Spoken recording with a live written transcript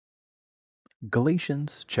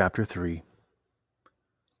Galatians chapter 3.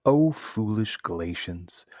 O foolish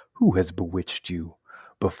Galatians, who has bewitched you,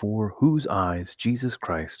 before whose eyes Jesus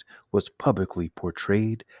Christ was publicly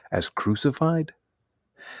portrayed as crucified?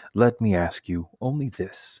 Let me ask you only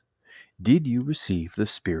this: did you receive the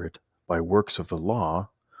Spirit by works of the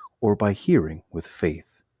law, or by hearing with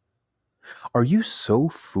faith? Are you so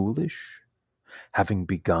foolish? Having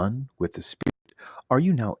begun with the Spirit, are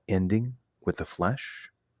you now ending with the flesh?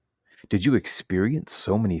 Did you experience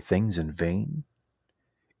so many things in vain?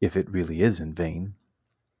 If it really is in vain,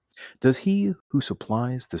 does he who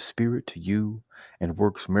supplies the Spirit to you and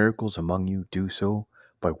works miracles among you do so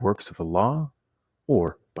by works of the law,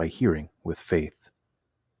 or by hearing with faith?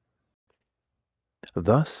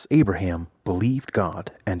 Thus Abraham believed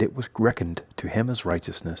God, and it was reckoned to him as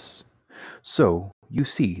righteousness. So you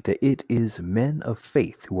see that it is men of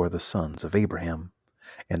faith who are the sons of Abraham.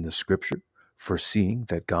 And the Scripture, foreseeing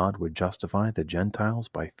that God would justify the Gentiles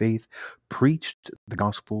by faith, preached the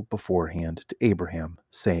gospel beforehand to Abraham,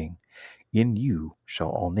 saying, "In you shall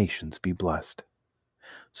all nations be blessed."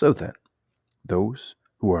 So then, those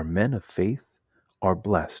who are men of faith are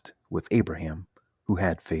blessed with Abraham, who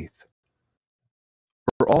had faith.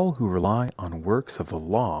 For all who rely on works of the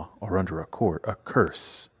law are under a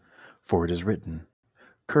curse. For it is written,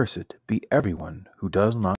 "Cursed be everyone who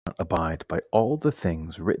does not abide by all the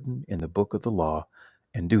things written in the book of the law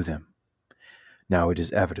and do them." Now it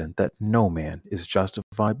is evident that no man is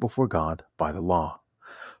justified before God by the law.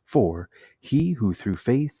 For he who through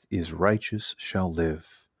faith is righteous shall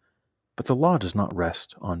live. But the law does not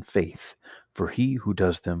rest on faith, for he who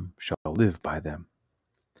does them shall live by them.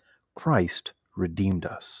 Christ redeemed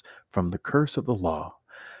us from the curse of the law,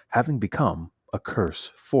 having become a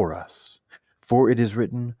curse for us. For it is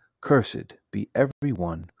written, "Cursed be every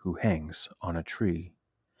one who hangs on a tree,"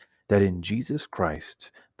 that in Jesus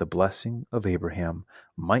Christ the blessing of Abraham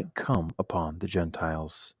might come upon the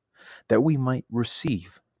Gentiles, that we might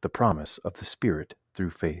receive the promise of the Spirit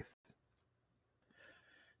through faith.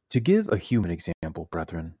 To give a human example,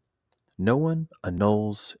 brethren, no one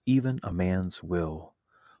annuls even a man's will,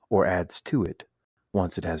 or adds to it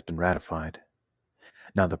once it has been ratified.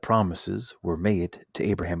 Now the promises were made to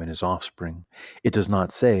Abraham and his offspring. It does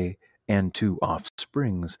not say, "and to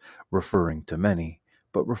offsprings," referring to many,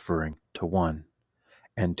 but referring to one,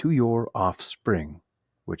 "and to your offspring,"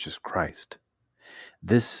 which is Christ.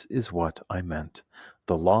 This is what I meant.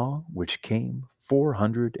 The law, which came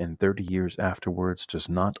 430 years afterwards, does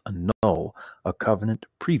not annul a covenant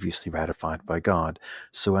previously ratified by God,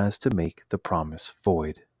 so as to make the promise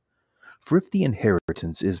void. For if the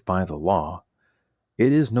inheritance is by the law,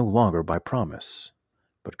 it is no longer by promise,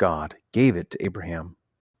 but God gave it to Abraham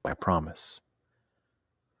by promise.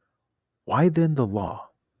 Why then the law?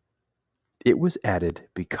 It was added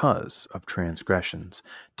because of transgressions,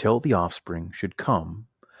 till the offspring should come,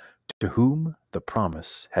 to whom the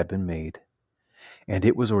promise had been made. And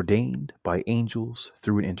it was ordained by angels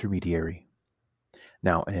through an intermediary.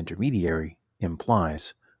 Now an intermediary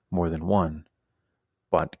implies more than one,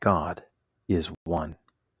 but God is one.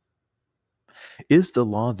 Is the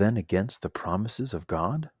law then against the promises of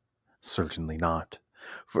God? Certainly not.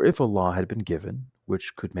 For if a law had been given,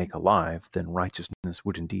 which could make alive, then righteousness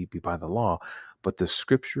would indeed be by the law. But the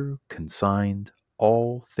Scripture consigned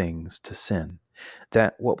all things to sin,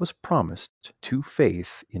 that what was promised to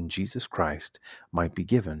faith in Jesus Christ might be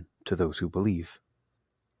given to those who believe.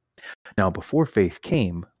 Now before faith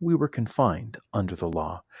came, we were confined under the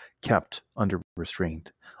law, kept under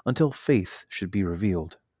restraint, until faith should be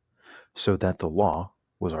revealed. So that the law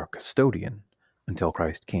was our custodian until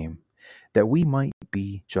Christ came, that we might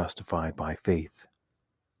be justified by faith.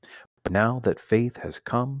 But now that faith has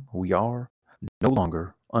come, we are no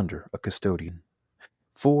longer under a custodian.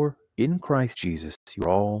 For in Christ Jesus you are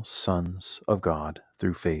all sons of God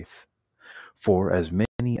through faith. For as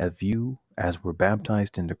many of you as were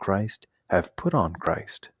baptized into Christ have put on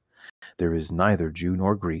Christ. There is neither Jew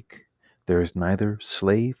nor Greek, there is neither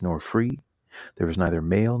slave nor free, there is neither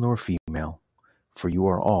male nor female, for you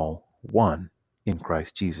are all one in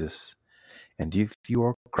Christ Jesus. And if you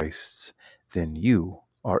are Christ's, then you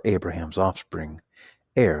are Abraham's offspring,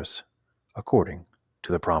 heirs according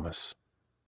to the promise.